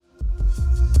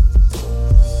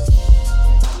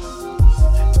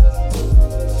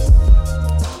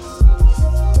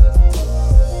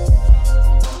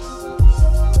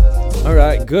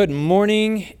Good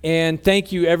morning, and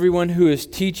thank you everyone who is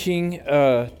teaching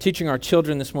our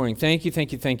children this morning. Thank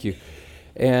you.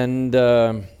 And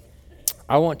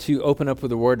I want to open up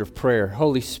with a word of prayer.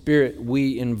 Holy Spirit,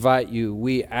 we invite you.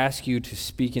 We ask you to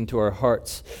speak into our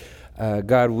hearts.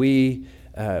 God, we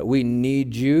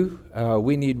need you.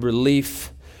 We need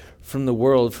relief from the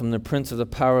world, from the prince of the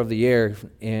power of the air,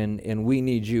 and we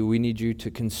need you. We need you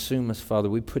to consume us, Father.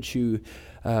 We put you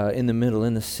in the middle,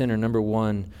 in the center, number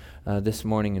one, this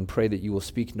morning, and pray that you will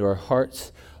speak into our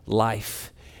hearts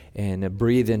life and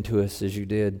breathe into us as you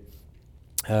did,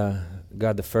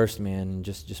 God, the first man, and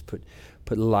just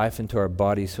put life into our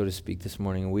bodies, so to speak, this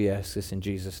morning. And we ask this in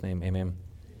Jesus' name, amen.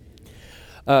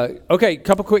 Okay,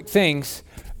 couple quick things.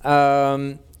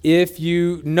 If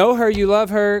you know her, you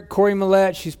love her, Corey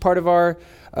Millette, she's part of our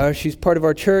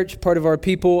church, part of our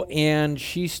people, and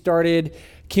she started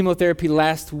chemotherapy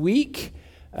last week.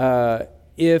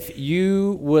 If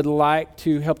you would like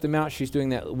to help them out, she's doing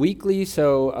that weekly.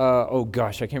 So,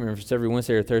 I can't remember if it's every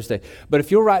Wednesday or Thursday. But if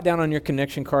you'll write down on your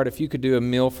connection card, if you could do a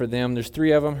meal for them, there's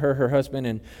 3 of them, her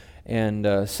husband,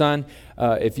 and son.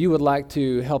 If you would like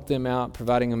to help them out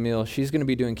providing a meal, she's going to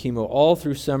be doing chemo all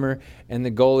through summer, and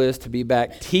the goal is to be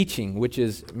back teaching, which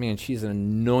is, she's an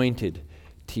anointed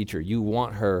teacher. You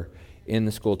want her in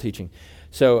the school teaching.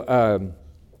 So,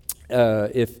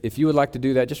 if you would like to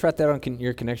do that, just write that on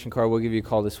your connection card. We'll give you a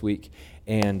call this week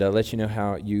and let you know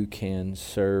how you can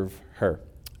serve her.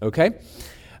 Okay?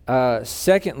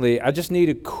 Secondly, I just need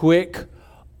a quick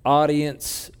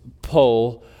audience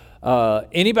poll.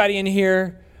 Anybody in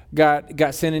here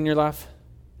got sin in your life?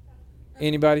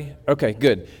 Anybody? Okay,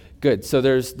 good. So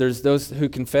there's those who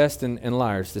confessed and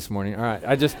liars this morning. All right,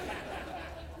 I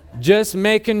just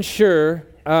making sure.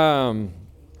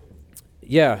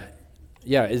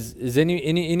 Yeah, is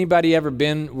anybody ever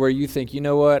been where you think, you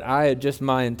know what,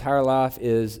 my entire life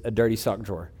is a dirty sock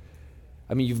drawer?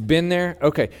 You've been there?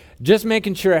 Okay, just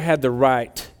making sure I had the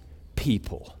right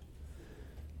people.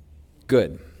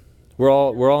 Good. We're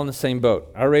all in the same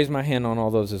boat. I raised my hand on all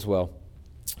those as well.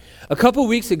 A couple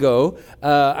weeks ago,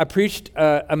 I preached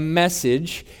a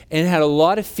message and had a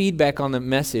lot of feedback on the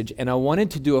message, and I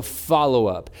wanted to do a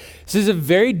follow-up. This is a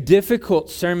very difficult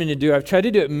sermon to do. I've tried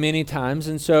to do it many times,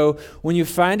 and so when you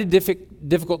find a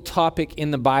difficult topic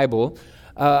in the Bible,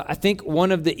 I think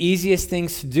one of the easiest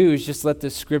things to do is just let the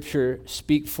Scripture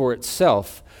speak for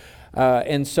itself.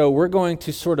 And so we're going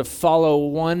to sort of follow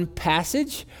one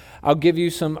passage. I'll give you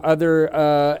some other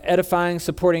edifying,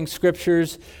 supporting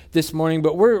scriptures this morning,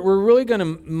 but we're really going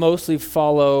to mostly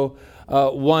follow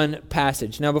one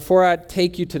passage. Now, before I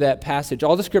take you to that passage,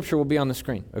 all the scripture will be on the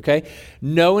screen, okay?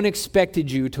 No one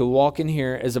expected you to walk in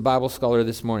here as a Bible scholar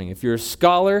this morning. If you're a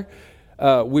scholar,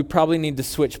 we probably need to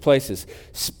switch places.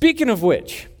 Speaking of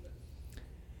which,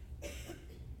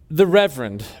 the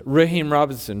Reverend Raheem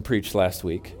Robinson preached last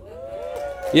week.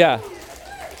 Yeah.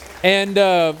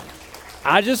 And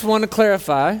I just want to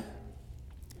clarify,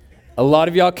 a lot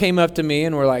of y'all came up to me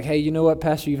and were like, hey, you know what,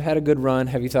 Pastor, you've had a good run.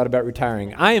 Have you thought about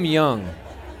retiring? I am young.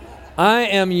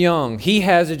 He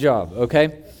has a job,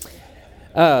 okay?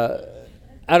 I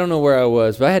don't know where I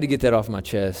was, but I had to get that off my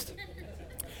chest.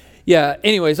 Yeah,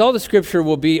 anyways, all the scripture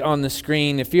will be on the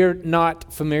screen. If you're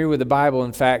not familiar with the Bible,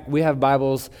 in fact, we have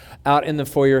Bibles out in the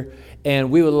foyer,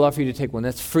 and we would love for you to take one.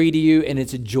 That's free to you, and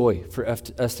it's a joy for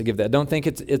us to give that. Don't think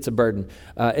it's a burden.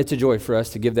 It's a joy for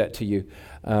us to give that to you.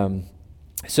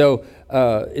 So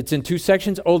it's in 2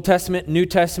 sections, Old Testament, New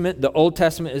Testament. The Old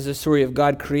Testament is the story of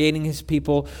God creating his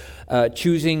people,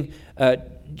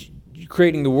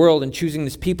 creating the world and choosing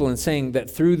this people and saying that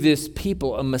through this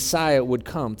people a Messiah would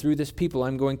come. Through this people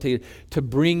I'm going to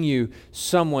bring you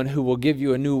someone who will give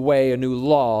you a new way, a new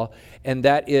law, and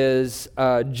that is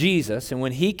Jesus. And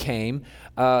when he came,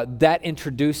 that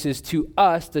introduces to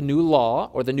us the new law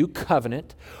or the new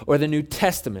covenant or the New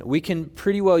Testament. We can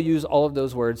pretty well use all of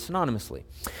those words synonymously.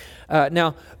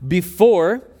 Now,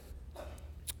 before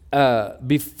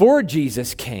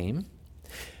Jesus came,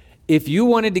 if you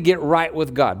wanted to get right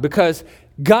with God, because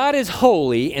God is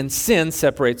holy and sin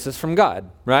separates us from God,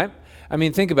 right?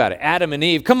 Think about it. Adam and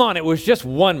Eve, come on, it was just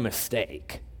one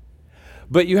mistake.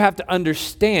 But you have to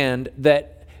understand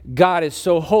that God is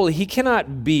so holy, he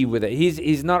cannot be with it.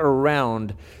 He's not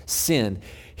around sin.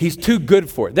 He's too good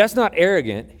for it. That's not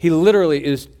arrogant. He literally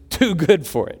is too good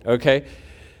for it, okay?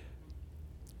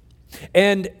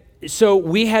 And so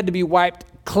we had to be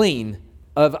wiped clean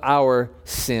of our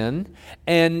sin,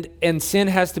 and sin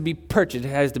has to be purchased. It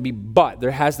has to be bought. There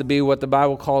has to be what the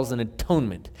Bible calls an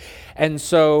atonement. And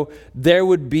so there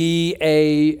would be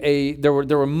there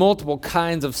were multiple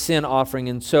kinds of sin offering.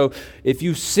 And so if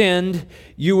you sinned,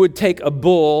 you would take a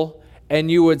bull and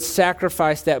you would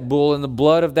sacrifice that bull, and the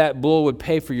blood of that bull would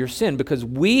pay for your sin, because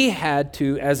we had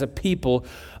to, as a people,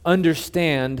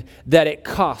 understand that it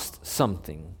cost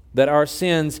something, that our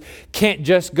sins can't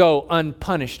just go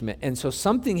unpunished. And so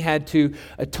something had to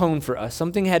atone for us.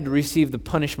 Something had to receive the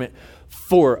punishment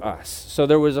for us. So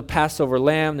there was a Passover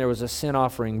lamb, there was a sin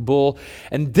offering bull,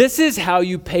 and this is how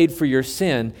you paid for your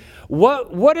sin.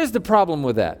 What is the problem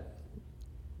with that?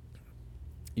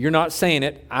 You're not saying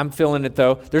it. I'm feeling it,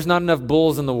 though. There's not enough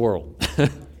bulls in the world.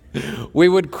 We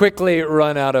would quickly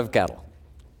run out of cattle.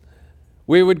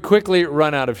 We would quickly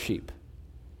run out of sheep.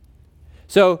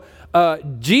 So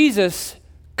Jesus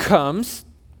comes,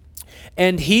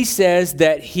 and he says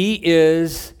that he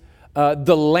is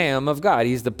the Lamb of God.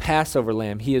 He's the Passover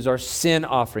lamb. He is our sin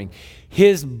offering.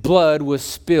 His blood was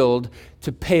spilled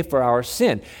to pay for our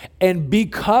sin. And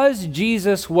because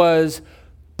Jesus was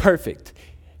perfect,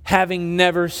 having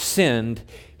never sinned,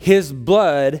 his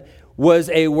blood was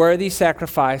a worthy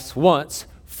sacrifice once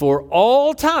for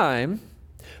all time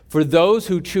for those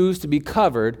who choose to be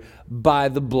covered by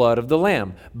the blood of the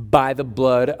Lamb, by the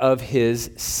blood of his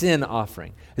sin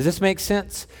offering. Does this make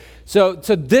sense? So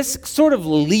this sort of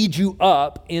leads you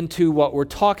up into what we're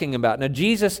talking about. Now,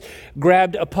 Jesus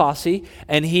grabbed a posse,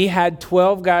 and he had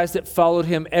 12 guys that followed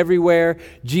him everywhere.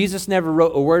 Jesus never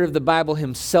wrote a word of the Bible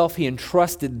himself. He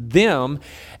entrusted them.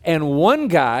 And one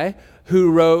guy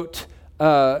who wrote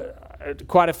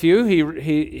quite a few,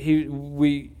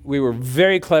 we were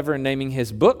very clever in naming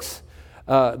his books.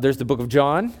 There's the book of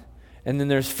John, and then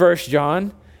there's 1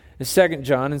 John, and 2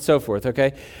 John, and so forth,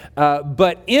 okay?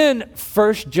 But in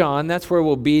 1 John, that's where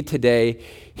we'll be today,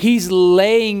 he's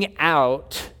laying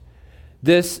out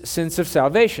this sense of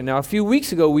salvation. Now, a few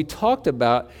weeks ago, we talked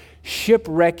about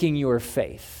shipwrecking your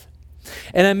faith.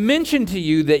 And I mentioned to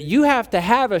you that you have to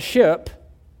have a ship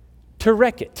to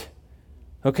wreck it,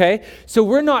 okay? So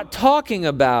we're not talking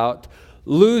about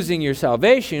losing your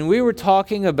salvation. We were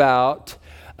talking about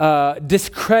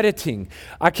discrediting.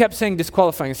 I kept saying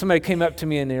disqualifying. Somebody came up to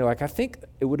me and they're like, I think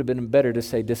it would have been better to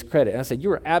say discredit. And I said, you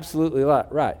were absolutely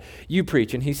right. You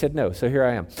preach. And he said no, so here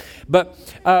I am. But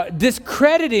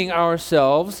discrediting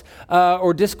ourselves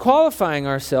or disqualifying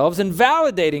ourselves and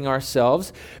validating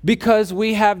ourselves because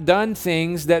we have done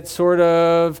things that sort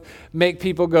of make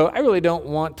people go, I really don't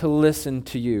want to listen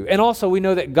to you. And also we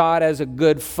know that God, as a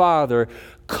good father,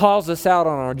 calls us out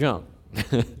on our junk.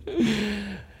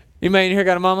 Anybody in here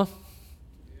got a mama?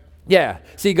 Yeah.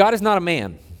 See, God is not a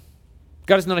man.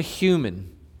 God is not a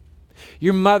human.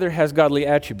 Your mother has godly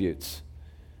attributes.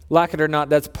 Like it or not,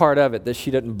 that's part of it, that she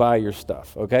doesn't buy your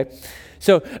stuff, okay?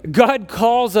 So God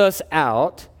calls us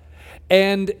out,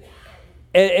 and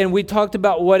we talked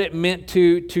about what it meant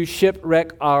to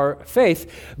shipwreck our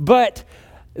faith. But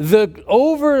the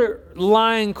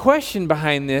overlying question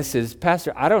behind this is,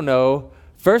 Pastor, I don't know.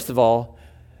 First of all,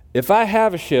 if I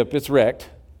have a ship, it's wrecked.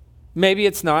 Maybe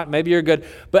it's not. Maybe you're good.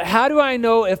 But how do I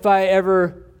know if I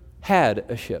ever had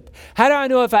a ship? How do I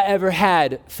know if I ever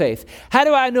had faith? How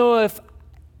do I know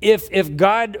if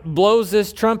God blows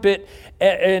this trumpet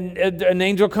and an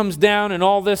angel comes down and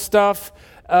all this stuff?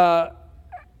 How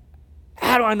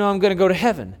do I know I'm going to go to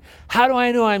heaven? How do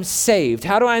I know I'm saved?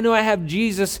 How do I know I have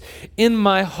Jesus in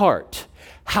my heart?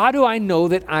 How do I know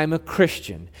that I'm a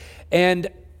Christian? And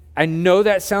I know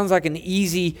that sounds like an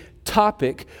easy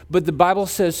topic, but the Bible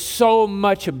says so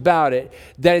much about it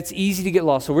that it's easy to get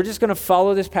lost. So we're just going to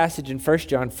follow this passage in 1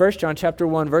 John. 1 John chapter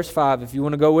 1, verse 5. If you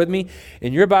want to go with me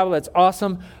in your Bible, that's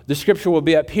awesome. The scripture will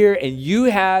be up here, and you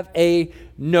have a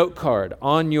note card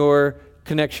on your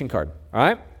connection card. All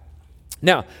right?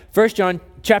 Now, 1 John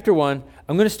chapter 1,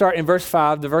 I'm going to start in verse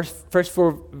 5. The first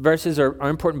four verses are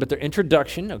important, but they're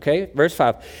introduction, okay? Verse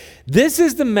 5. This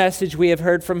is the message we have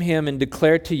heard from him and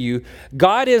declared to you.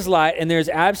 God is light, and there's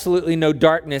absolutely no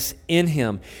darkness in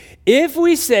him. If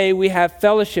we say we have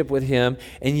fellowship with him,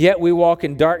 and yet we walk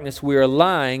in darkness, we are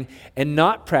lying and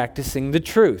not practicing the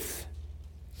truth.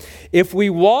 If we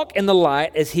walk in the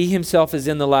light as he himself is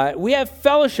in the light, we have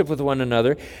fellowship with one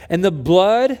another, and the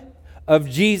blood of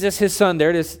Jesus, his son, there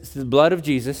it is, it's the blood of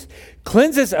Jesus,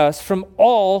 cleanses us from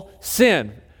all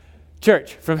sin.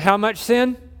 Church, from how much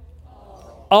sin?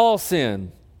 All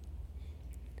sin.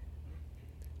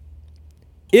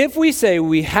 If we say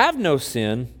we have no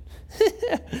sin,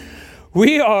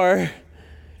 we are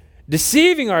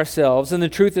deceiving ourselves and the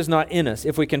truth is not in us.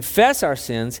 If we confess our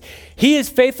sins, he is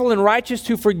faithful and righteous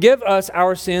to forgive us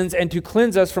our sins and to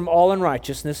cleanse us from all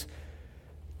unrighteousness.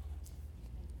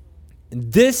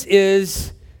 This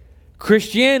is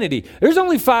Christianity. There's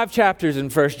only 5 chapters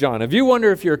in 1 John. If you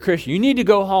wonder if you're a Christian, you need to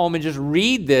go home and just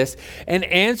read this and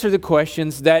answer the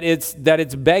questions that it's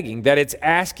begging, that it's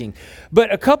asking.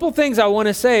 But a couple things I want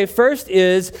to say. First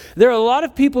is there are a lot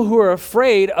of people who are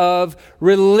afraid of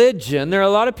religion. There are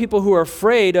a lot of people who are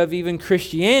afraid of even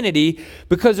Christianity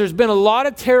because there's been a lot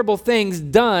of terrible things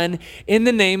done in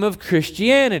the name of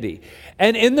Christianity.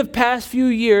 And in the past few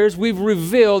years, we've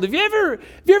revealed, have you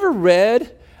ever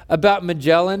read about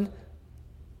Magellan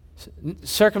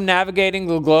circumnavigating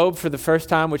the globe for the first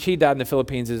time, which he died in the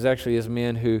Philippines? Is actually his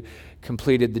men who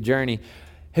completed the journey.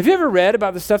 Have you ever read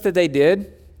about the stuff that they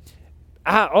did?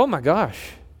 Oh my gosh.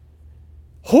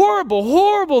 Horrible,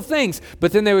 horrible things.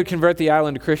 But then they would convert the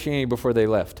island to Christianity before they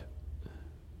left.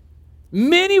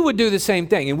 Many would do the same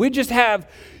thing. And we just have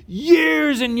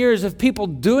years and years of people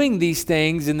doing these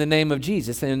things in the name of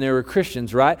Jesus. And they were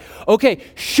Christians, right? Okay,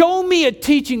 show me a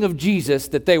teaching of Jesus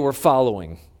that they were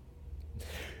following.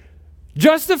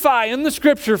 Justify in the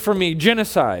scripture for me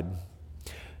genocide.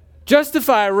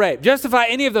 Justify rape. Justify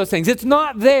any of those things. It's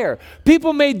not there.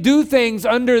 People may do things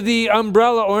under the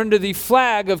umbrella or under the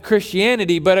flag of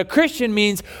Christianity, but a Christian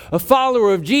means a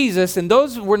follower of Jesus, and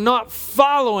those were not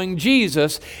following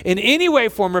Jesus in any way,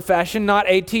 form, or fashion, not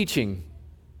a teaching.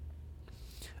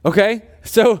 Okay?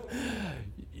 So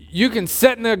you can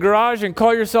sit in the garage and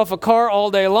call yourself a car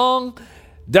all day long.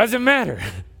 Doesn't matter.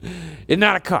 It's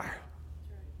not a car.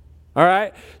 All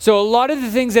right? So a lot of the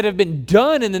things that have been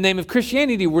done in the name of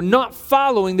Christianity were not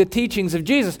following the teachings of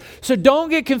Jesus. So don't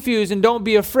get confused and don't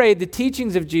be afraid. The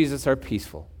teachings of Jesus are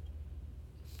peaceful.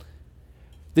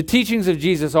 The teachings of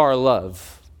Jesus are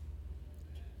love.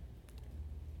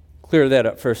 Clear that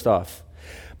up first off.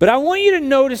 But I want you to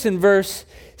notice in verse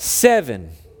 7.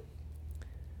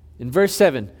 In verse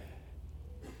 7,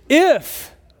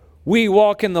 if we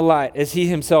walk in the light as he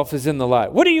himself is in the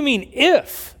light. What do you mean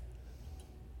if?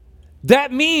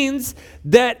 That means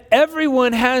that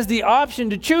everyone has the option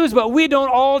to choose, but we don't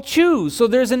all choose. So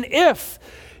there's an if.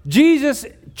 Jesus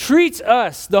treats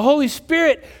us, the Holy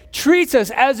Spirit treats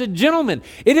us as a gentleman.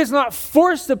 It is not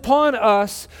forced upon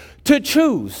us to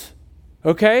choose.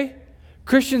 Okay?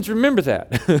 Christians, remember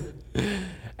that.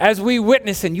 As we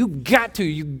witness, and you got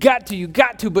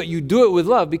to, but you do it with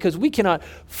love, because we cannot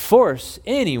force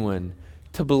anyone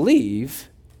to believe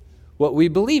what we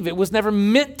believe. It was never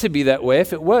meant to be that way.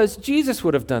 If it was, Jesus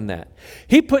would have done that.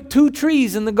 He put 2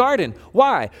 trees in the garden.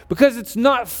 Why? Because it's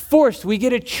not forced. We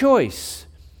get a choice.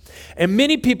 And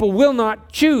many people will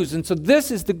not choose. And so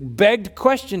this is the begged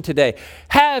question today.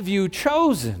 Have you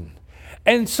chosen?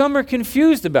 And some are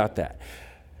confused about that.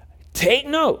 Take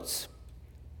notes.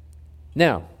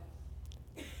 Now,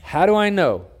 how do I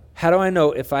know? How do I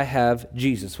know if I have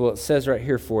Jesus? Well, it says right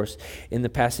here for us in the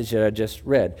passage that I just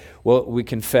read. Well, we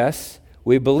confess,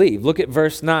 we believe. Look at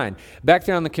verse 9. Back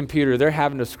there on the computer, they're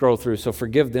having to scroll through, so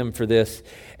forgive them for this.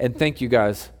 And thank you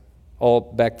guys all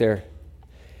back there.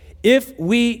 If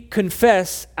we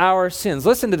confess our sins,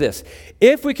 listen to this.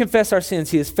 If we confess our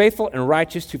sins, he is faithful and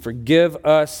righteous to forgive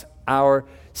us our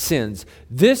sins.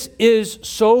 This is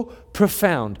so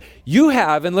profound. You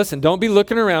have, and listen, don't be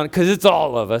looking around because it's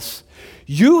all of us.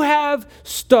 You have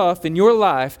stuff in your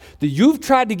life that you've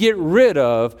tried to get rid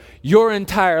of your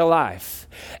entire life.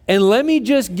 And let me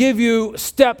just give you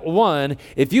step 1.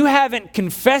 If you haven't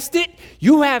confessed it,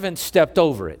 you haven't stepped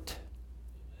over it.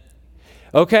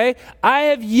 Okay? I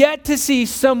have yet to see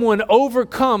someone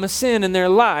overcome a sin in their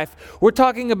life. We're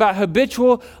talking about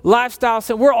habitual lifestyle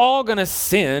sin. We're all going to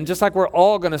sin, just like we're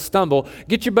all going to stumble.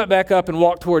 Get your butt back up and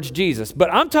walk towards Jesus.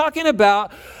 But I'm talking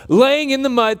about laying in the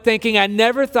mud thinking, I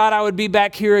never thought I would be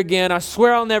back here again. I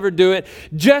swear I'll never do it.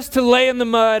 Just to lay in the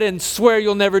mud and swear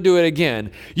you'll never do it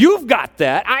again. You've got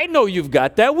that. I know you've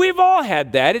got that. We've all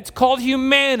had that. It's called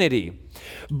humanity.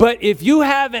 But if you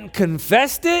haven't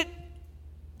confessed it,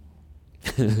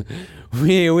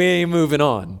 we ain't moving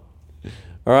on.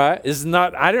 All right? It's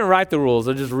not, I didn't write the rules.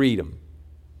 I just read them.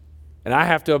 And I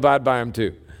have to abide by them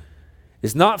too.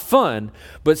 It's not fun,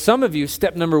 but some of you,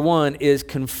 step number 1 is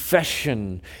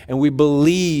confession. And we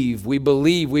believe.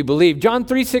 John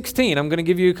 3:16, I'm going to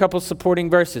give you a couple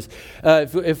supporting verses.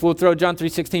 If we'll throw John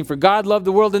 3:16, for God loved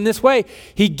the world in this way.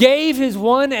 He gave his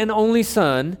one and only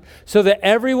Son so that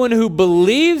everyone who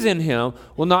believes in him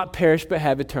will not perish but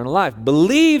have eternal life.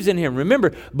 Believes in him.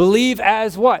 Remember, believe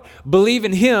as what? Believe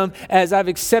in him as I've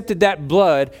accepted that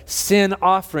blood sin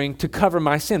offering to cover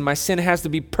my sin. My sin has to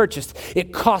be purchased.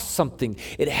 It costs something.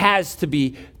 It has to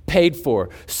be paid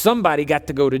for. Somebody got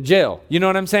to go to jail. You know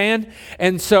what I'm saying?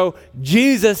 And so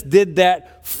Jesus did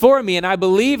that for me, and I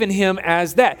believe in him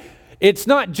as that. it's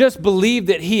not just believe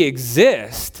that he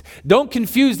exists. Don't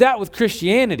confuse that with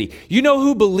Christianity. You know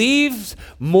who believes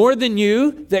more than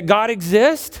you that God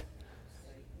exists?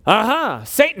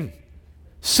 Satan.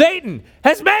 Satan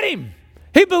has met him.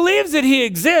 He believes that he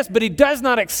exists, but he does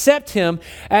not accept him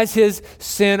as his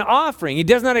sin offering. He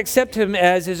does not accept him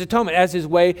as his atonement, as his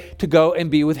way to go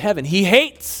and be with heaven. He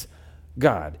hates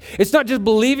God. It's not just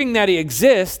believing that he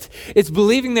exists, it's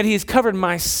believing that he has covered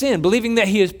my sin, believing that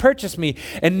he has purchased me,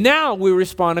 and now we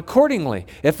respond accordingly.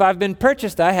 If I've been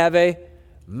purchased, I have a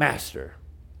master.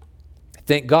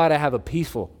 Thank God I have a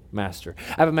peaceful master.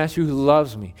 I have a master who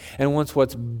loves me and wants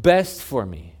what's best for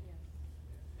me.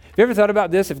 Have you ever thought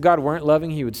about this? If God weren't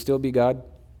loving, he would still be God?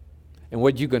 And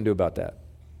what are you going to do about that?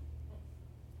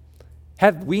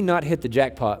 Have we not hit the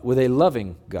jackpot with a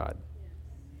loving God?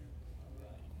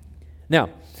 Now,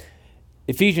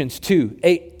 Ephesians 2,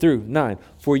 8 through 9.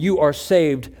 For you are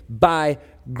saved by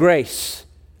grace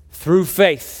through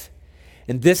faith.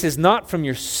 And this is not from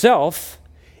yourself.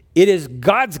 It is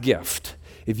God's gift.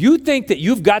 If you think that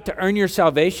you've got to earn your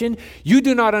salvation, you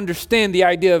do not understand the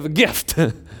idea of a gift.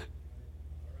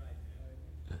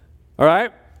 All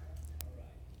right?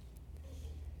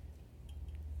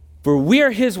 For we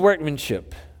are his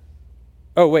workmanship.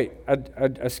 Oh, wait,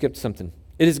 I skipped something.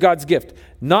 It is God's gift,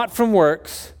 not from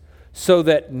works, so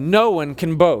that no one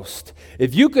can boast.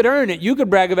 If you could earn it, you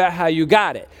could brag about how you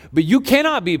got it. But you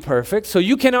cannot be perfect, so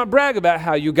you cannot brag about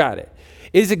how you got it.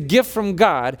 It is a gift from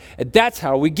God, and that's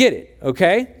how we get it,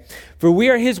 okay? For we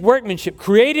are his workmanship,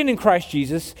 created in Christ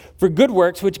Jesus for good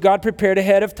works, which God prepared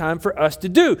ahead of time for us to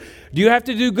do. Do you have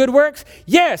to do good works?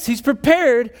 Yes, he's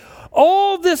prepared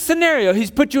all this scenario.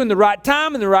 He's put you in the right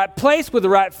time, in the right place, with the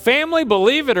right family,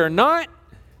 believe it or not.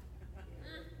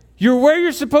 You're where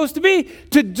you're supposed to be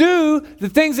to do the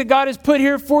things that God has put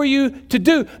here for you to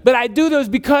do. But I do those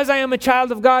because I am a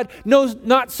child of God, no,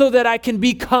 not so that I can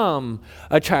become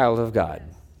a child of God.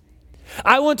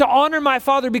 I want to honor my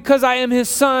Father because I am his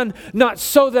son, not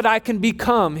so that I can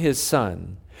become his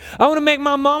son. I want to make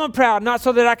my mama proud, not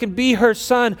so that I can be her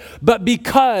son, but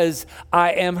because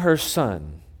I am her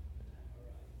son.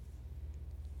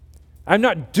 I'm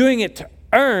not doing it to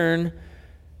earn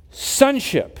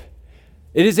sonship.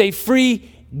 It is a free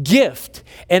gift,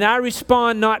 and I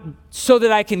respond not so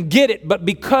that I can get it, but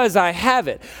because I have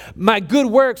it. My good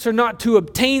works are not to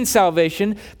obtain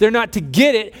salvation. They're not to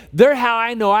get it. They're how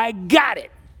I know I got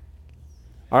it.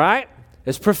 All right?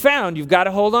 It's profound. You've got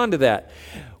to hold on to that.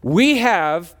 We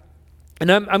have,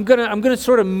 and I'm gonna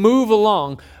sort of move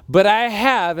along, but I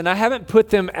haven't put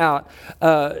them out.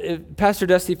 Pastor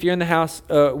Dusty, if you're in the house,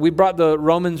 we brought the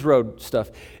Romans Road stuff.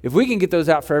 If we can get those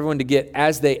out for everyone to get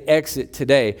as they exit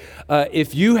today.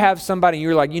 If you have somebody and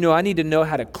you're like, I need to know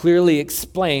how to clearly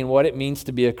explain what it means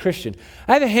to be a Christian.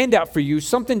 I have a handout for you,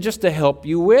 something just to help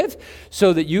you with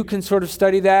so that you can sort of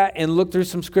study that and look through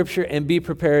some scripture and be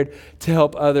prepared to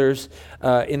help others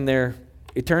in their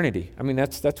eternity. I mean,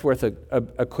 that's worth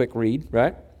a quick read,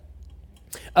 right?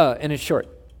 And it's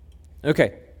short.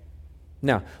 Okay,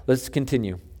 now let's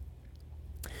continue.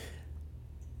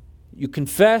 You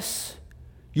confess,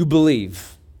 you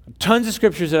believe. Tons of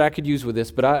scriptures that I could use with this,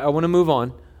 but I want to move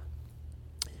on.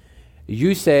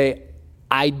 You say,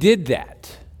 I did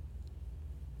that.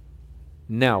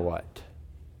 Now what?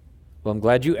 Well, I'm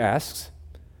glad you asked.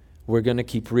 We're going to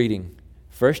keep reading.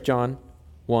 1 John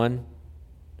 1,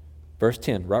 verse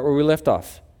 10, right where we left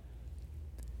off.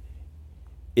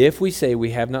 If we say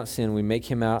we have not sinned, we make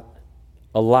him out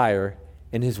a liar,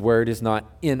 and his word is not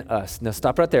in us. Now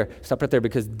stop right there. Stop right there,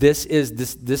 because this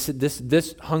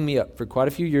hung me up for quite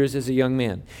a few years as a young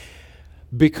man.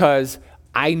 Because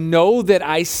I know that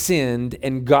I sinned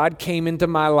and God came into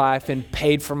my life and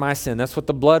paid for my sin. That's what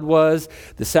the blood was,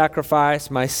 the sacrifice.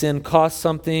 My sin cost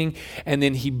something, and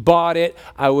then he bought it.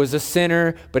 I was a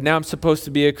sinner, but now I'm supposed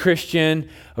to be a Christian.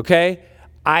 Okay?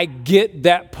 I get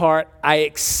that part. I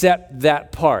accept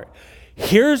that part.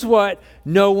 Here's what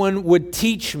no one would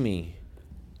teach me.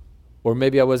 Or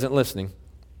maybe I wasn't listening.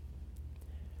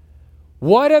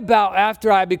 What about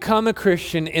after I become a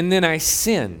Christian and then I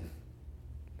sin?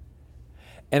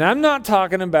 And I'm not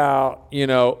talking about,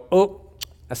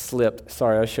 I slipped.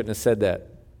 Sorry, I shouldn't have said that.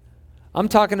 I'm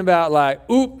talking about I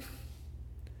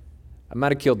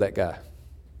might have killed that guy.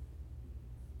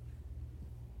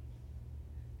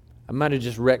 I might have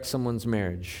just wrecked someone's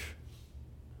marriage.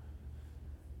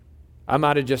 I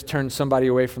might have just turned somebody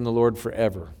away from the Lord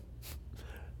forever.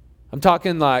 I'm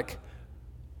talking like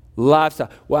lifestyle.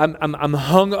 Well, I'm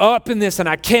hung up in this and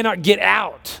I cannot get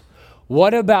out.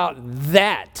 What about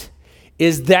that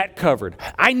is that covered.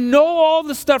 I know all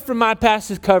the stuff from my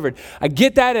past is covered. I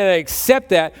get that and I accept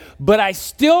that, but I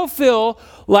still feel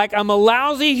like I'm a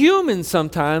lousy human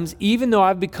sometimes, even though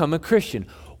I've become a Christian.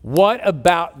 What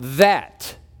about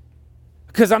that?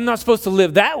 Because I'm not supposed to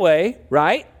live that way,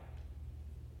 right?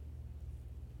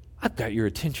 I've got your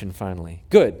attention finally.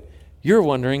 Good. You're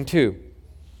wondering too.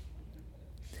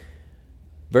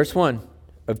 Verse 1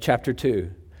 of chapter 2.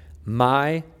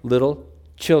 My little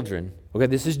children. Okay,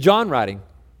 this is John writing.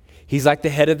 He's like the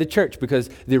head of the church because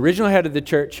the original head of the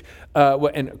church,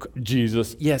 and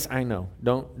Jesus, yes, I know.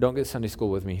 Don't get Sunday school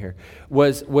with me here.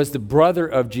 Was the brother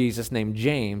of Jesus named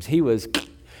James. He was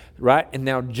right? And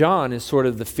now John is sort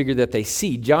of the figure that they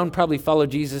see. John probably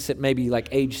followed Jesus at maybe like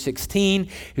age 16.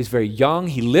 He was very young.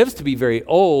 He lives to be very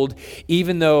old,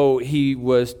 even though he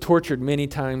was tortured many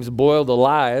times, boiled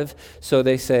alive, so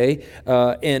they say,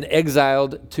 and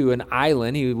exiled to an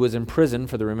island. He was in prison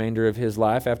for the remainder of his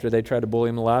life after they tried to boil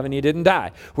him alive, and he didn't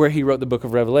die, where he wrote the book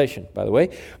of Revelation, by the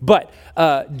way. But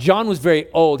John was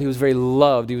very old. He was very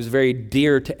loved. He was very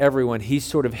dear to everyone. He's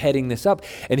sort of heading this up,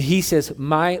 and he says,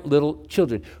 my little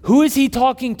children. Who is he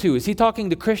talking to? Is he talking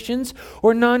to Christians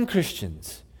or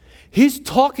non-Christians? He's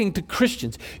talking to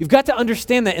Christians. You've got to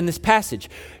understand that in this passage.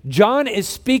 John is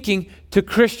speaking to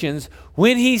Christians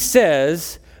when he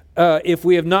says, if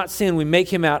we have not sinned, we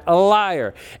make him out a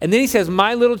liar. And then he says,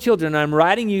 my little children, I'm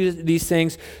writing you these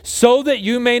things so that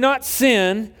you may not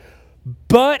sin.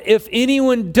 But if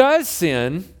anyone does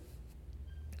sin,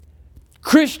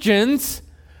 Christians,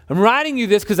 I'm writing you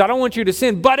this because I don't want you to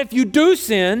sin. But if you do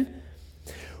sin,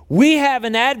 we have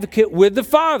an advocate with the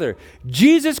Father,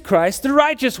 Jesus Christ, the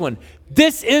righteous one.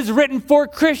 This is written for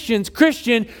Christians.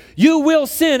 Christian, you will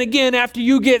sin again after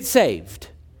you get saved.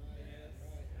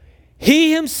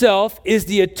 He himself is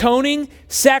the atoning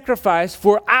sacrifice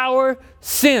for our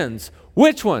sins.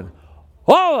 Which one?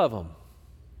 All of them.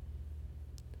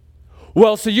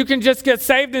 Well, so you can just get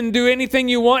saved and do anything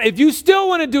you want. If you still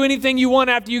want to do anything you want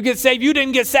after you get saved, you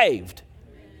didn't get saved.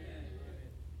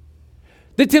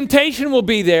 The temptation will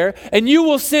be there, and you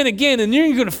will sin again, and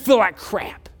you're going to feel like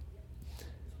crap.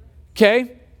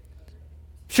 Okay?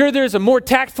 Sure, there's a more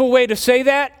tactful way to say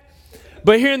that,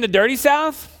 but here in the dirty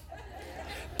South,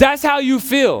 that's how you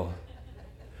feel.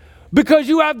 Because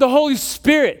you have the Holy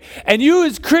Spirit, and you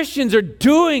as Christians are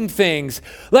doing things.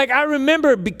 Like I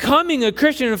remember becoming a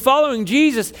Christian and following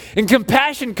Jesus, and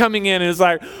compassion coming in, and it's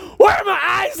like, why are my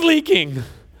eyes leaking?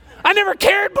 I never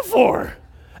cared before.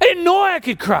 I didn't know I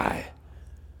could cry.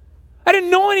 I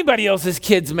didn't know anybody else's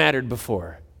kids mattered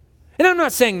before. And I'm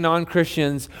not saying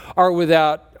non-Christians are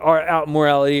without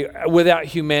morality, without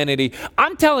humanity.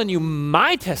 I'm telling you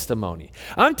my testimony.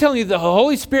 I'm telling you the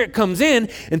Holy Spirit comes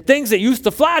in and things that used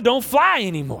to fly don't fly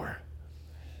anymore.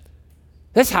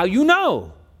 That's how you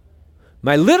know.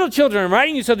 My little children, I'm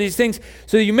writing you so these things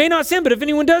so that you may not sin. But if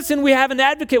anyone does sin, we have an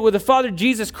advocate with the Father,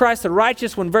 Jesus Christ, the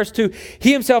righteous one. Verse 2,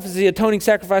 he himself is the atoning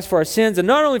sacrifice for our sins, and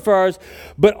not only for ours,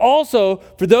 but also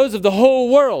for those of the whole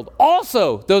world.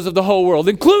 Also those of the whole world,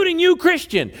 including you,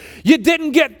 Christian. You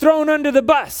didn't get thrown under the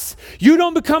bus. You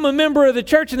don't become a member of the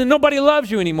church and then nobody loves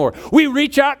you anymore. We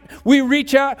reach out.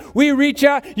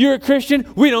 You're a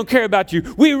Christian. We don't care about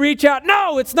you. We reach out.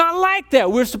 No, it's not like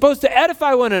that. We're supposed to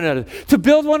edify one another, to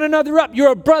build one another up.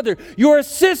 You're a brother. You're a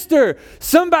sister.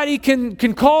 Somebody can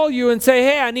call you and say,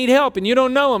 hey, I need help. And you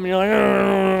don't know them. You're like, I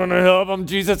don't want to help them.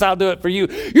 Jesus, I'll do it for you.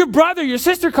 Your brother, your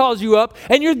sister calls you up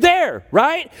and you're there,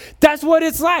 right? That's what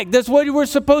it's like. That's what we're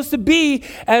supposed to be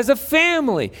as a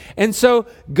family. And so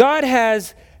God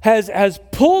has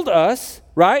pulled us,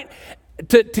 right,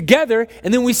 together,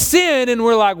 and then we sin and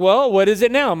we're like, well, what is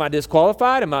it now? Am I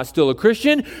disqualified? Am I still a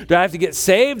Christian? Do I have to get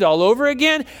saved all over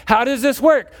again? How does this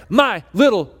work? My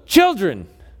little children,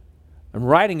 I'm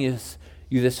writing you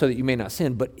this so that you may not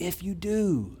sin. But if you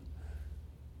do,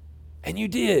 and you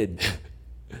did,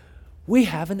 we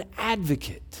have an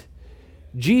advocate.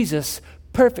 Jesus'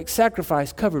 perfect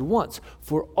sacrifice covered once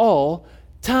for all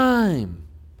time.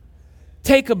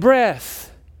 Take a breath.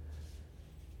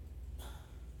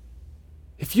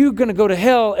 If you're going to go to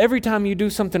hell every time you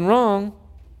do something wrong,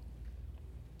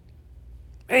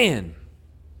 man.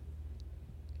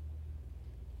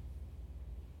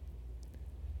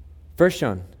 1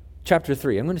 John chapter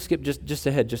 3. I'm going to skip just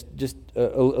ahead, just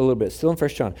a little bit. Still in 1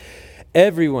 John.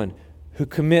 Everyone who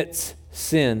commits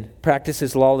sin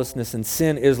practices lawlessness, and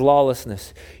sin is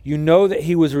lawlessness. You know that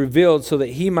he was revealed so that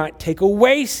he might take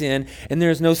away sin, and there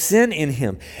is no sin in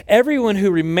him. Everyone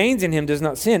who remains in him does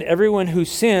not sin. Everyone who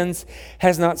sins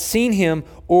has not seen him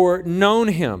or known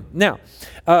him. Now,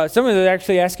 someone was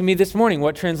actually asking me this morning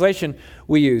what translation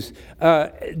we use.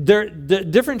 The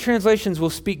different translations will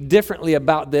speak differently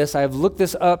about this. I've looked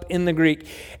this up in the Greek,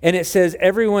 and it says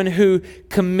everyone who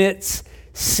commits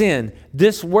sin.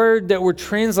 This word that we're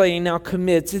translating now,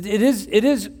 commits, it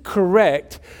is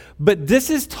correct, but this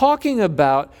is talking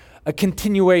about a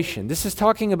continuation. This is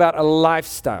talking about a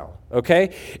lifestyle,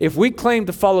 okay? If we claim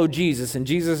to follow Jesus and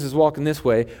Jesus is walking this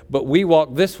way, but we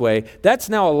walk this way, that's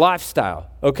now a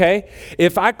lifestyle, okay?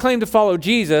 If I claim to follow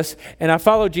Jesus and I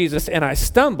follow Jesus and I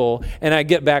stumble and I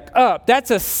get back up,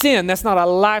 that's a sin. That's not a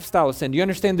lifestyle of sin. Do you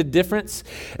understand the difference?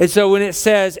 And so when it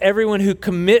says everyone who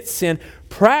commits sin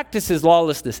practices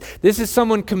lawlessness, this is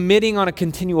someone committing on a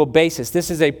continual basis.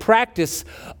 This is a practice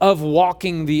of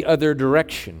walking the other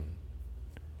direction.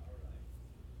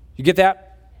 You get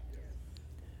that?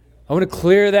 I want to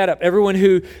clear that up. Everyone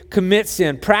who commits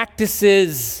sin,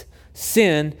 practices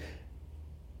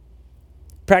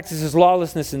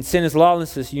lawlessness, and sin is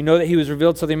lawlessness. You know that he was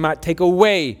revealed so they might take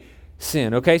away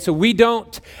sin, okay? So we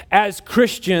don't, as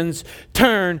Christians,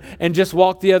 turn and just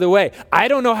walk the other way. I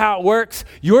don't know how it works.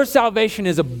 Your salvation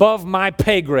is above my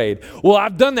pay grade. Well,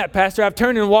 I've done that, Pastor. I've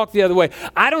turned and walked the other way.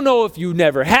 I don't know if you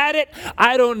never had it.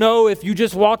 I don't know if you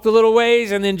just walked a little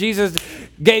ways and then Jesus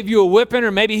gave you a whipping, or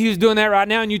maybe he was doing that right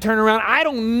now and you turn around. I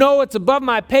don't know. It's above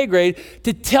my pay grade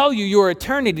to tell you your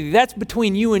eternity. That's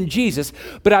between you and Jesus.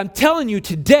 But I'm telling you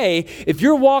today, if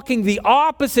you're walking the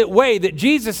opposite way that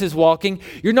Jesus is walking,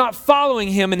 you're not following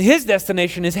him, and his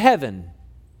destination is heaven.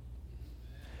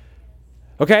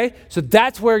 Okay? So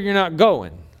that's where you're not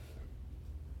going.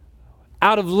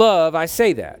 Out of love, I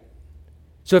say that.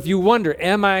 So if you wonder,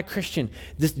 am I a Christian?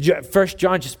 This 1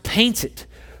 John just paints it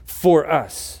for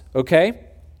us. Okay?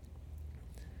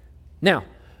 Now,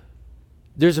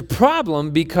 there's a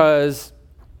problem because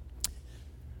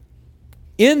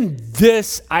in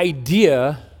this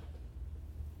idea,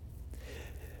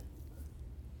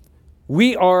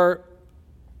 we're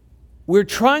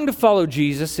trying to follow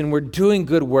Jesus and we're doing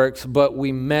good works, but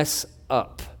we mess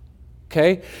up.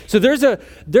 Okay? So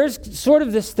there's sort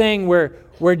of this thing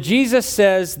where Jesus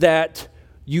says that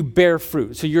you bear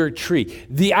fruit. So you're a tree.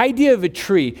 The idea of a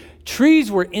tree, trees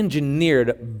were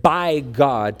engineered by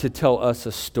God to tell us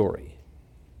a story.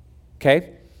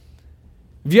 Okay?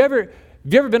 Have you ever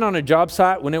been on a job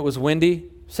site when it was windy,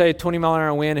 say a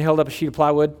 20-mile-an-hour wind, and held up a sheet of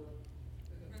plywood?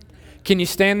 Can you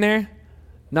stand there?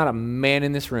 Not a man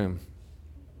in this room.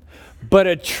 But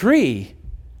a tree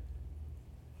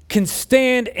can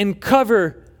stand and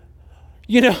cover,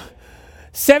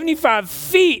 75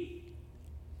 feet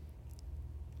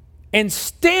and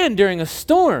stand during a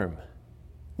storm.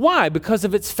 Why? Because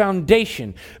of its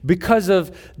foundation, because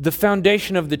of the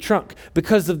foundation of the trunk,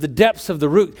 because of the depths of the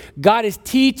root. God is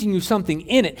teaching you something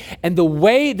in it. And the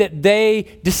way that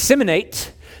they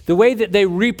disseminate, the way that they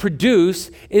reproduce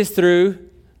is through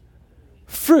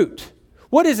fruit.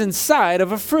 What is inside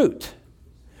of a fruit?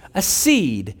 A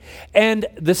seed. And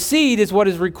the seed is what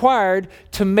is required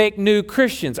to make new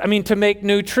Christians. To make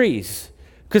new trees.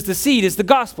 Because the seed is the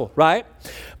gospel, right?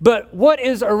 But what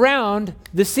is around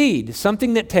the seed?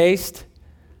 Something that tastes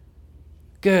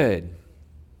good.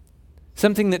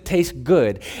 Something that tastes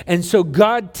good. And so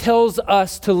God tells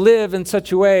us to live in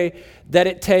such a way that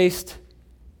it tastes.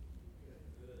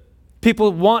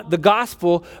 People want the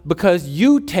gospel because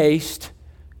you taste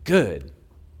good.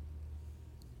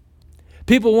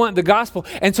 People want the gospel,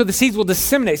 and so the seeds will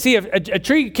disseminate. See, a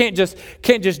tree can't just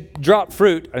drop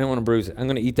fruit. I don't want to bruise it. I'm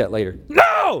going to eat that later.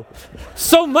 No!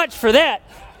 So much for that.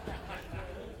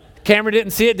 Camera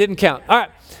didn't see it, didn't count. All right.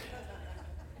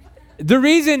 The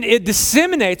reason it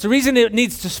disseminates, the reason it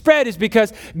needs to spread is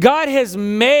because God has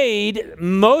made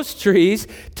most trees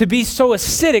to be so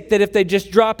acidic that if they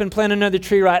just drop and plant another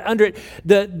tree right under it,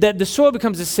 the soil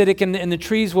becomes acidic and the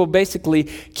trees will basically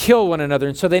kill one another.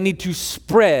 And so they need to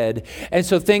spread. And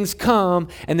so things come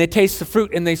and they taste the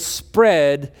fruit and they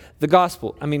spread the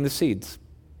gospel. The seeds.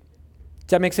 Does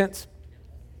that make sense?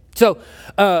 So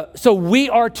we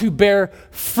are to bear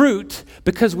fruit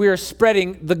because we are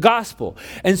spreading the gospel.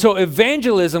 And so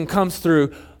evangelism comes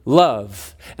through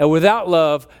love. And without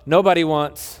love, nobody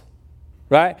wants,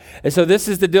 right? And so this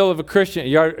is the deal of a Christian.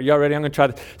 Y'all ready? I'm going to try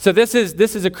to. So this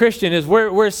is a Christian, is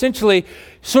we're essentially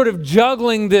sort of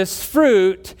juggling this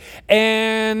fruit,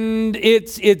 and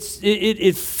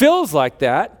it feels like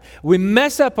that. We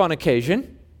mess up on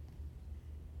occasion.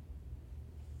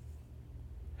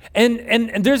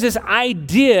 And there's this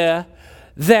idea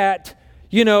that,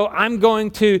 I'm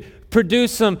going to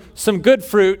produce some good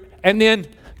fruit, and then,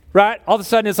 right, all of a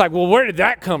sudden it's like, well, where did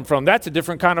that come from? That's a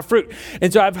different kind of fruit.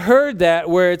 And so I've heard that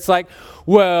where it's like,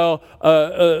 well,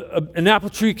 an apple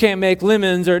tree can't make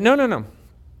lemons, or no.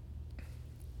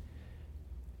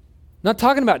 Not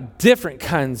talking about different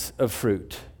kinds of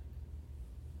fruit.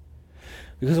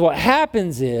 Because what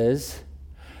happens is,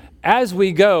 as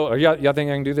we go, or y'all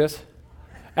think I can do this?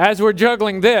 As we're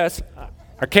juggling this,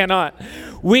 I cannot.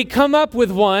 We come up with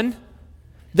one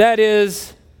that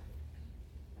it's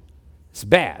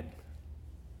bad.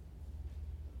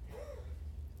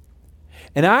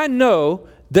 And I know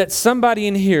that somebody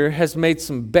in here has made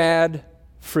some bad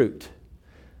fruit.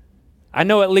 I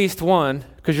know at least one,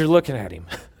 because you're looking at him.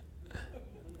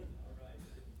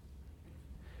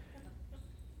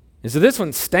 And so this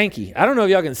one's stanky. I don't know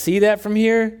if y'all can see that from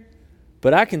here,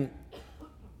 but I can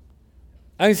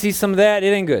see some of that. It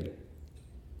ain't good.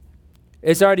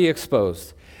 It's already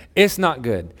exposed. It's not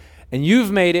good. And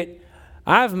you've made it.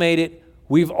 I've made it.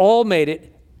 We've all made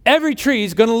it. Every tree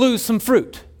is going to lose some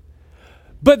fruit.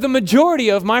 But the majority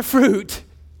of my fruit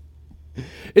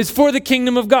is for the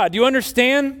kingdom of God. Do you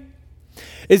understand?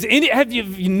 Have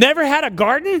you never had a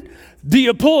garden? Do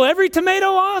you pull every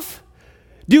tomato off?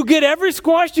 Do you get every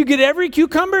squash? Do you get every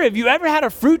cucumber? Have you ever had a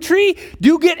fruit tree? Do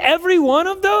you get every one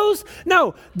of those?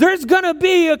 No, there's going to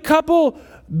be a couple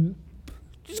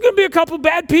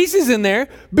bad pieces in there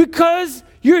because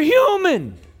you're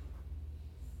human.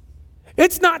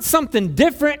 It's not something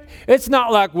different. It's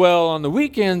not like, well, on the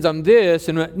weekends I'm this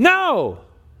and no.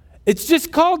 It's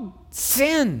just called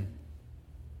sin.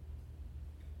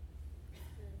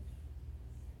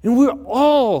 And we're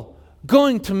all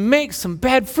going to make some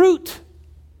bad fruit.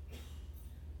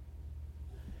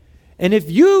 And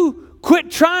if you quit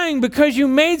trying because you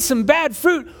made some bad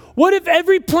fruit, what if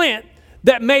every plant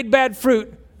that made bad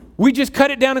fruit, we just cut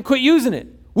it down and quit using it?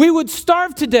 We would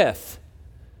starve to death.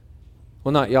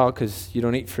 Well, not y'all, because you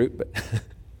don't eat fruit, but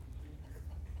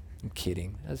I'm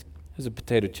kidding. That was a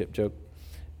potato chip joke.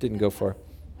 Didn't go far.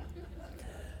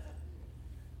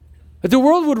 But the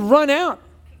world would run out.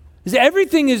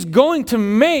 Everything is going to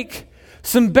make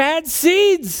some bad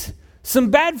seeds, some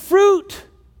bad fruit.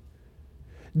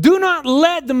 Do not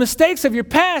let the mistakes of your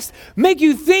past make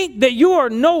you think that you are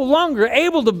no longer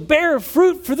able to bear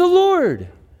fruit for the Lord.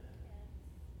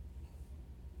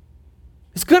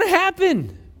 It's going to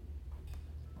happen.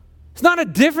 It's not a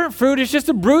different fruit. It's just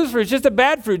a bruised fruit. It's just a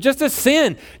bad fruit. Just a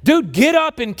sin. Dude, get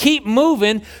up and keep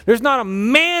moving. There's not a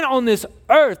man on this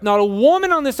earth, not a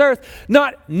woman on this earth,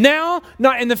 not now,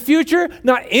 not in the future,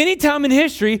 not any time in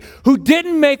history, who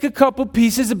didn't make a couple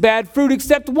pieces of bad fruit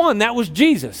except one. That was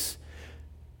Jesus.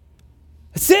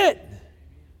 That's it.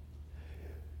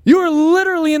 You are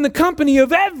literally in the company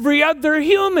of every other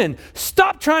human.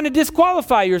 Stop trying to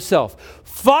disqualify yourself.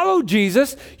 Follow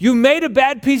Jesus. You made a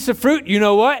bad piece of fruit. You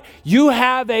know what? You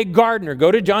have a gardener. Go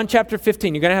to John chapter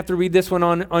 15. You're going to have to read this one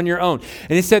on your own.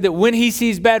 And it said that when he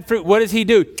sees bad fruit, what does he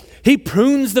do? He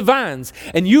prunes the vines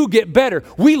and you get better.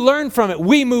 We learn from it.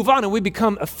 We move on and we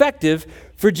become effective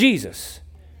for Jesus.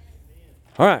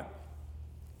 All right.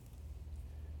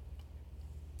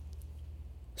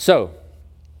 So,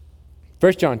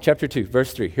 1 John chapter 2,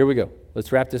 verse 3. Here we go.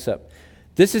 Let's wrap this up.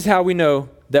 This is how we know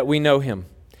that we know him.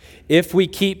 If we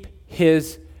keep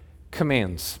his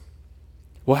commands.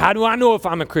 Well, how do I know if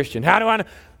I'm a Christian? How do I know?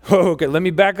 Oh, okay, let me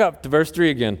back up to verse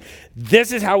 3 again.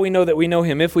 This is how we know that we know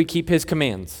him, if we keep his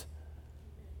commands.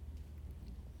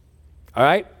 All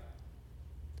right?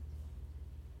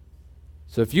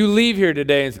 So if you leave here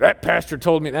today and say, that pastor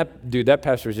told me, that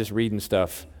pastor is just reading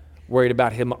stuff, worried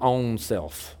about his own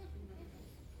self.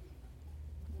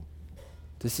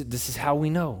 This is how we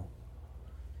know.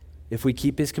 If we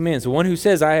keep his commands. The one who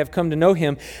says, I have come to know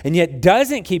him, and yet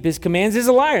doesn't keep his commands is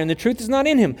a liar, and the truth is not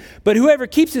in him. But whoever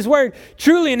keeps his word,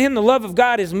 truly in him the love of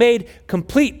God is made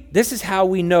complete. This is how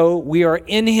we know we are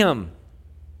in him.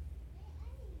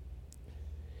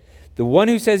 The one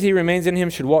who says he remains in him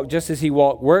should walk just as he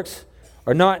walked. Works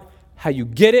are not how you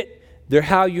get it. They're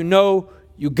how you know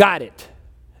you got it.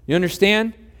 You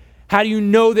understand? How do you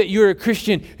know that you're a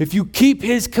Christian? If you keep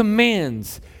his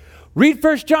commands. Read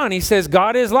 1 John. He says,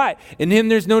 God is light. In him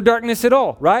there's no darkness at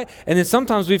all, right? And then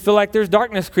sometimes we feel like there's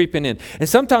darkness creeping in. And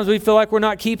sometimes we feel like we're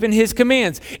not keeping his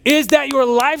commands. Is that your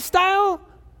lifestyle?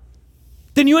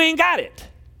 Then you ain't got it.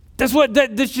 That's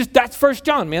 1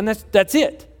 John, man. That's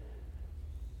it.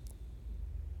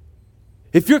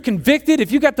 If you're convicted,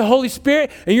 if you got the Holy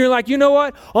Spirit and you're like, you know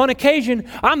what? On occasion,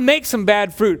 I make some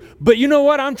bad fruit. But you know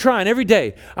what? I'm trying every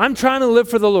day. I'm trying to live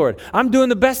for the Lord. I'm doing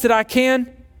the best that I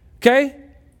can. Okay?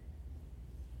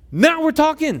 Now we're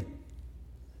talking.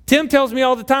 Tim tells me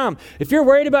all the time, if you're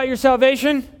worried about your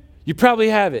salvation, you probably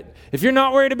have it. If you're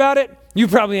not worried about it, you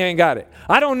probably ain't got it.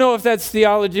 I don't know if that's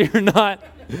theology or not.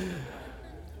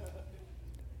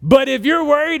 But if you're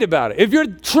worried about it, if you're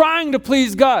trying to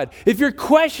please God, if you're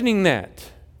questioning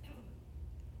that,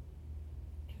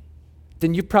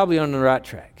 then you're probably on the right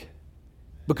track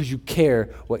because you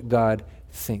care what God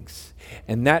thinks.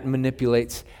 And that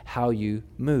manipulates how you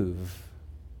move.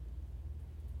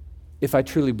 If I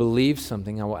truly believe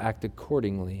something, I will act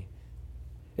accordingly.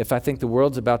 If I think the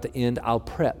world's about to end, I'll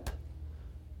prep.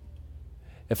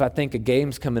 If I think a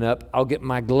game's coming up, I'll get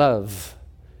my glove.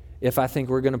 If I think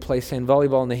we're going to play sand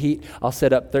volleyball in the heat, I'll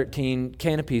set up 13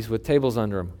 canopies with tables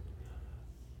under them.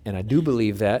 And I do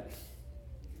believe that.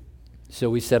 So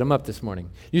we set them up this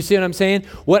morning. You see what I'm saying?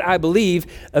 What I believe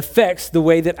affects the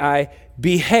way that I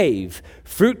behave.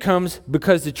 Fruit comes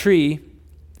because the tree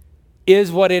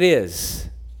is what it is.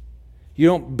 You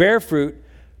don't bear fruit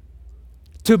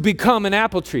to become an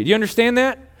apple tree. Do you understand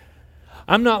that?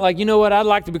 I'm not like, you know what, I'd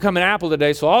like to become an apple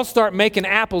today, so I'll start making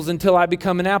apples until I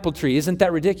become an apple tree. Isn't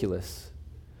that ridiculous?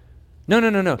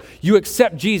 No. You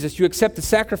accept Jesus. You accept the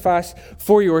sacrifice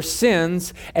for your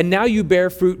sins, and now you bear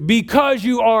fruit because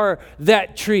you are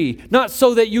that tree, not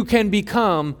so that you can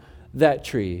become that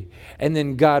tree. And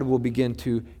then God will begin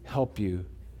to help you.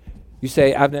 You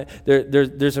say,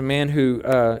 there's a man who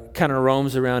kind of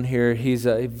roams around here. He's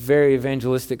a very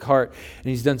evangelistic heart, and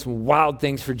he's done some wild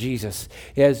things for Jesus.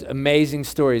 He has amazing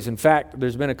stories. In fact,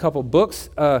 there's been a couple books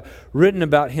written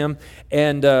about him,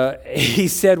 and he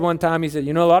said one time, he said,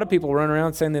 a lot of people run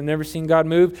around saying they've never seen God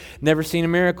move, never seen a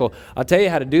miracle. I'll tell you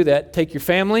how to do that. Take your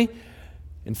family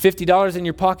and $50 in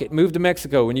your pocket, move to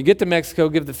Mexico. When you get to Mexico,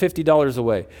 give the $50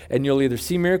 away, and you'll either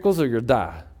see miracles or you'll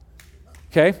die.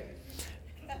 Okay?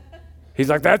 He's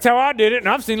like, that's how I did it, and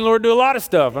I've seen the Lord do a lot of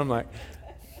stuff. I'm like,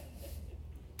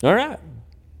 all right.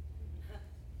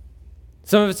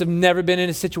 Some of us have never been in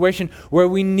a situation where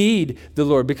we need the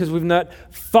Lord because we've not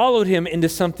followed him into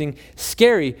something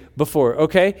scary before,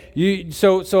 okay?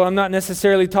 So I'm not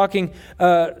necessarily talking,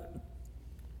 let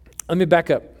me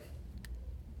back up.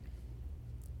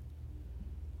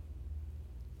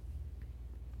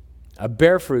 I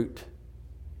bear fruit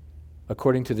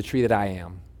according to the tree that I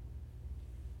am.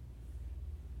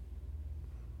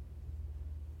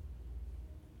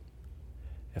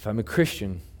 If I'm a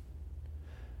Christian,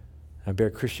 I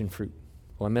bear Christian fruit.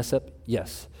 Will I mess up?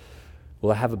 Yes. Will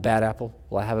I have a bad apple?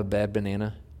 Will I have a bad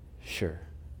banana? Sure.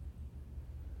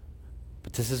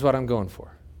 But this is what I'm going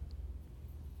for.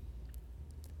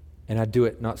 And I do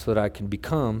it not so that I can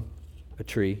become a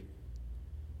tree,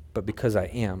 but because I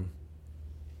am.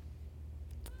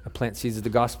 I plant seeds of the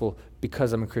gospel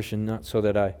because I'm a Christian, not so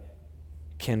that I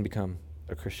can become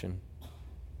a Christian.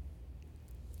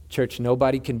 Church,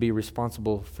 nobody can be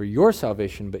responsible for your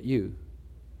salvation but you.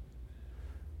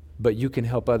 But you can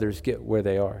help others get where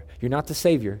they are. You're not the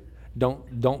Savior.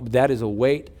 Don't. That is a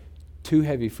weight too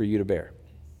heavy for you to bear.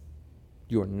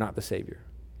 You are not the Savior.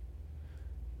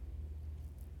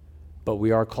 But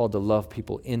we are called to love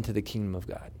people into the kingdom of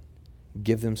God.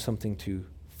 Give them something to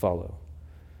follow.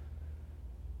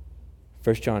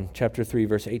 1 John chapter 3,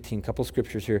 verse 18, couple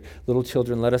scriptures here. Little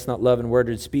children, let us not love in word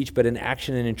or speech, but in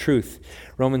action and in truth.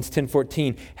 Romans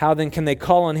 10:14, how then can they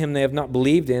call on him they have not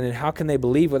believed in? And how can they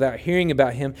believe without hearing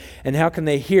about him? And how can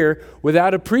they hear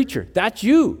without a preacher? That's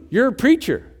you. You're a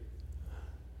preacher.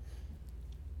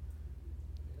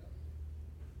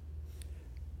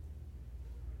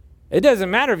 It doesn't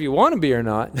matter if you want to be or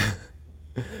not.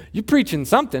 You're preaching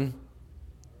something.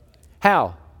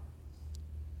 How?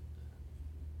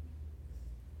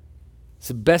 It's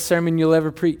the best sermon you'll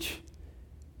ever preach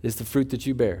is the fruit that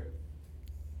you bear.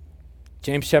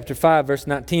 James chapter 5, verse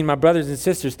 19, my brothers and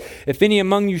sisters, if any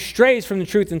among you strays from the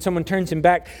truth and someone turns him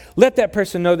back, let that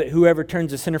person know that whoever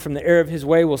turns a sinner from the error of his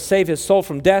way will save his soul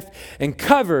from death and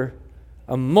cover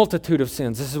a multitude of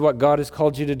sins. This is what God has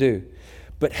called you to do.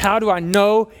 But how do I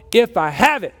know if I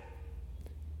have it?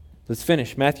 Let's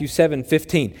finish. Matthew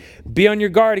 7:15. Be on your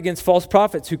guard against false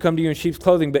prophets who come to you in sheep's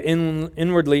clothing, but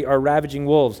inwardly are ravaging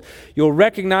wolves. You'll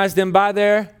recognize them by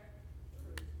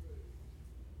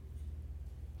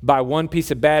one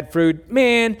piece of bad fruit.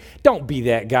 Man, don't be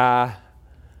that guy.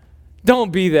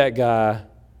 Don't be that guy.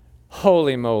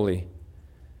 Holy moly.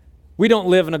 We don't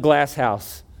live in a glass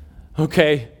house,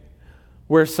 okay?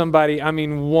 Where somebody, I've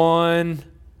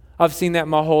seen that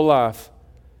my whole life.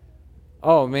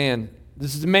 Oh, man.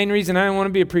 This is the main reason I don't want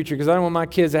to be a preacher, because I don't want my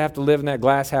kids to have to live in that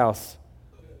glass house.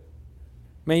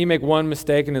 Man, you make one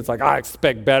mistake and it's like, I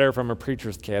expect better from a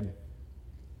preacher's kid.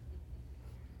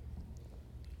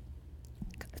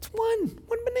 It's one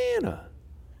banana.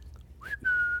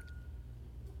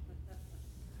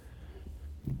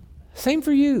 Same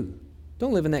for you.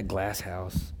 Don't live in that glass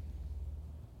house.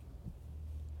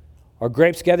 Are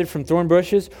grapes gathered from thorn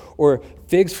bushes or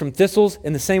figs from thistles?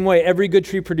 In the same way, every good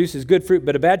tree produces good fruit,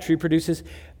 but a bad tree produces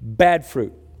bad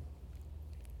fruit.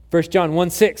 1 John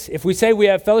 1:6, if we say we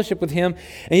have fellowship with him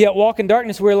and yet walk in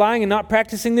darkness, we're lying and not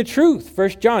practicing the truth.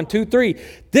 1 John 2:3,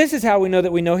 this is how we know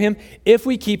that we know him, if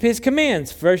we keep his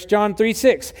commands. 1 John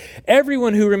 3:6,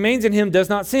 everyone who remains in him does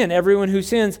not sin. Everyone who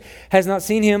sins has not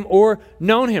seen him or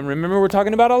known him. Remember, we're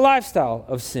talking about a lifestyle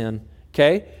of sin,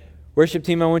 okay? Worship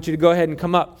team, I want you to go ahead and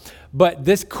come up. But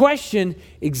this question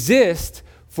exists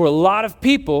for a lot of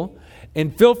people.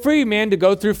 And feel free, man, to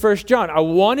go through 1 John. I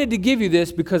wanted to give you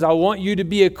this because I want you to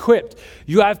be equipped.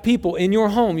 You have people in your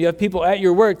home, you have people at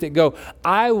your work that go,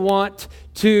 I want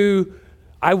to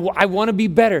be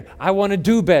better. I want to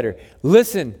do better.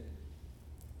 Listen,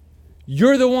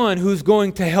 you're the one who's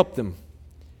going to help them.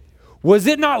 Was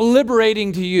it not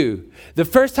liberating to you the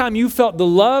first time you felt the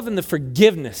love and the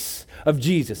forgiveness of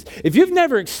Jesus? If you've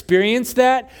never experienced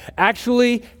that,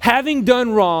 actually having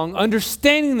done wrong,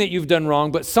 understanding that you've done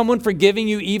wrong, but someone forgiving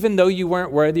you even though you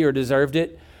weren't worthy or deserved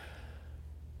it,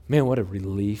 man, what a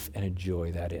relief and a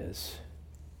joy that is.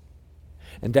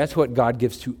 And that's what God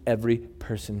gives to every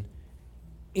person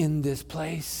in this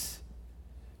place.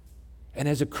 And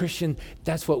as a Christian,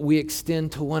 that's what we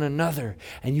extend to one another.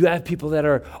 And you have people that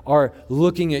are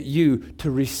looking at you to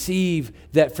receive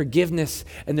that forgiveness.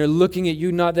 And they're looking at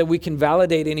you, not that we can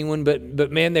validate anyone,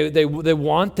 but man, they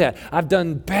want that. I've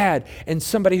done bad. And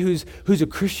somebody who's a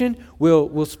Christian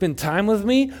will spend time with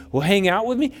me, will hang out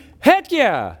with me. Heck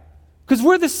yeah, because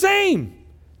we're the same.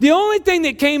 The only thing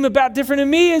that came about different in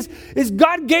me is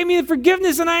God gave me the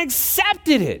forgiveness and I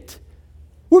accepted it.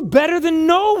 We're better than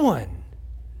no one.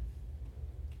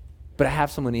 But I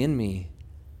have someone in me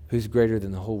who's greater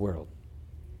than the whole world.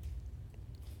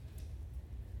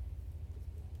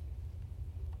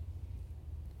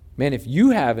 Man, if you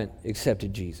haven't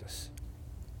accepted Jesus,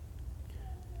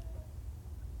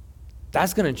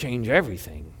 that's going to change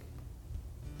everything.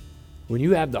 When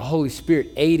you have the Holy Spirit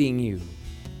aiding you,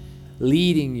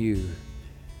 leading you,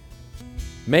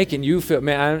 making you feel,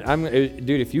 man,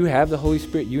 dude, if you have the Holy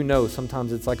Spirit, you know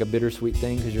sometimes it's like a bittersweet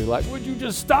thing because you're like, would you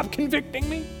just stop convicting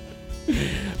me?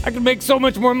 I could make so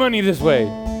much more money this way.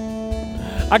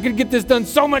 I could get this done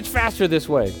so much faster this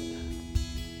way.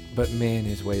 But man,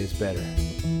 his way is better.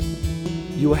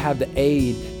 You will have the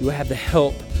aid, you will have the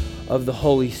help of the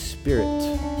Holy Spirit.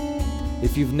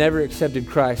 If you've never accepted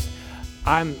Christ,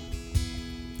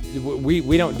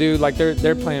 we don't do like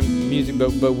they're playing music,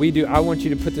 but we do. I want you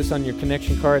to put this on your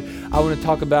connection card. I want to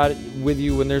talk about it with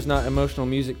you when there's not emotional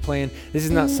music playing. This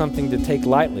is not something to take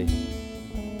lightly.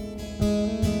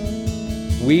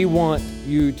 We want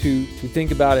you to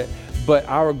think about it, but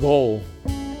our goal,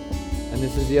 and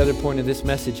this is the other point of this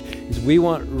message, is we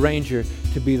want Ranger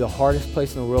to be the hardest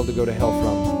place in the world to go to hell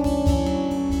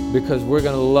from, because we're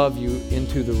going to love you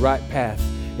into the right path.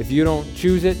 If you don't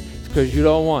choose it, it's because you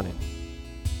don't want it,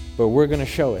 but we're going to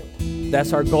show it.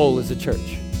 That's our goal as a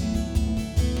church.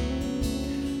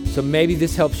 So maybe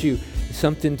this helps you,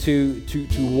 something to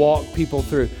walk people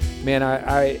through. Man,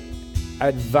 I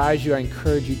advise you, I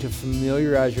encourage you to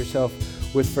familiarize yourself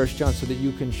with 1 John so that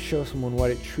you can show someone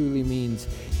what it truly means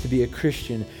to be a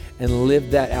Christian and live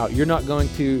that out. You're not going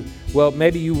to, well,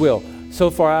 maybe you will.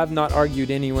 So far, I've not argued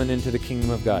anyone into the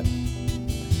kingdom of God.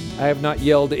 I have not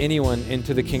yelled anyone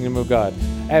into the kingdom of God.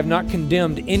 I have not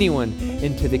condemned anyone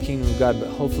into the kingdom of God, but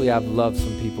hopefully I've loved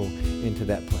some people into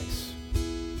that place.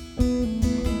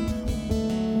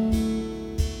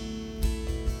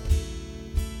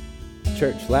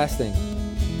 Church, last thing.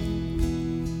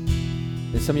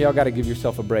 And some of y'all got to give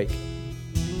yourself a break.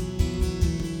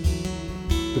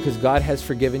 Because God has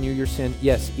forgiven you your sin.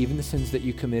 Yes, even the sins that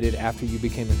you committed after you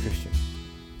became a Christian.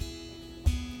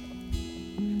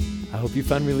 I hope you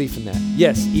find relief in that.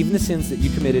 Yes, even the sins that you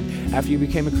committed after you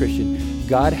became a Christian.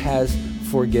 God has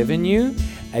forgiven you,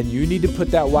 and you need to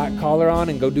put that white collar on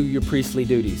and go do your priestly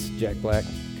duties, Jack Black.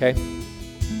 Okay?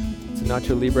 It's a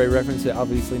Nacho Libre reference that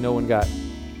obviously no one got.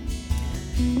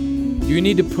 You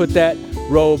need to put that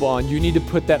robe on. You need to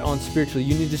put that on spiritually.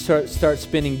 You need to start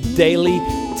spending daily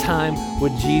time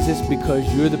with Jesus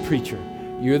because you're the preacher.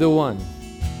 You're the one.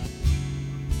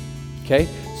 Okay?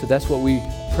 So that's what we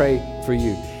pray for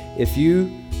you. If you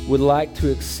would like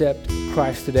to accept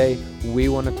Christ today, we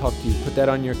want to talk to you. Put that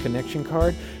on your connection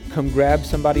card. Come grab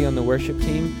somebody on the worship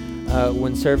team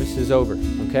when service is over.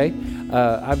 Okay?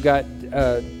 I've got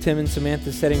Tim and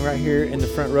Samantha sitting right here in the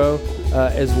front row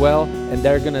as well, and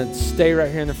they're going to stay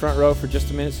right here in the front row for just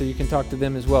a minute so you can talk to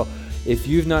them as well. If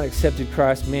you've not accepted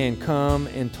Christ, man, come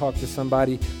and talk to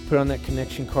somebody, put on that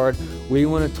connection card. We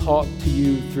want to talk to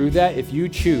you through that. If you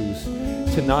choose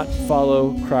to not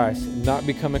follow Christ, not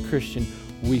become a Christian,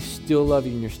 we still love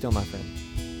you and you're still my friend.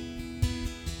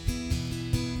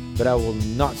 But I will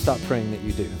not stop praying that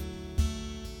you do,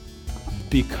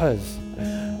 because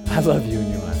I love you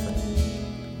and you're my friend.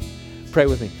 Pray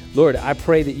with me. Lord, I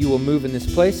pray that you will move in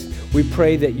this place. We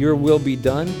pray that your will be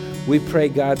done. We pray,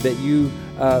 God, that you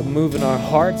move in our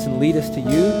hearts and lead us to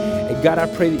you. And God, I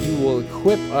pray that you will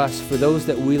equip us for those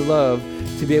that we love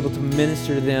to be able to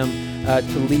minister to them,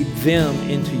 to lead them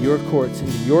into your courts,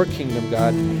 into your kingdom,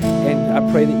 God. And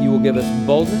I pray that you will give us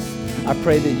boldness. I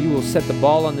pray that you will set the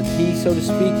ball on the tee, so to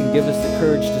speak, and give us the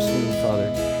courage to swing,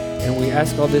 Father. And we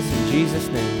ask all this in Jesus'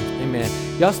 name.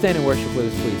 Amen. Y'all stand and worship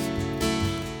with us, please.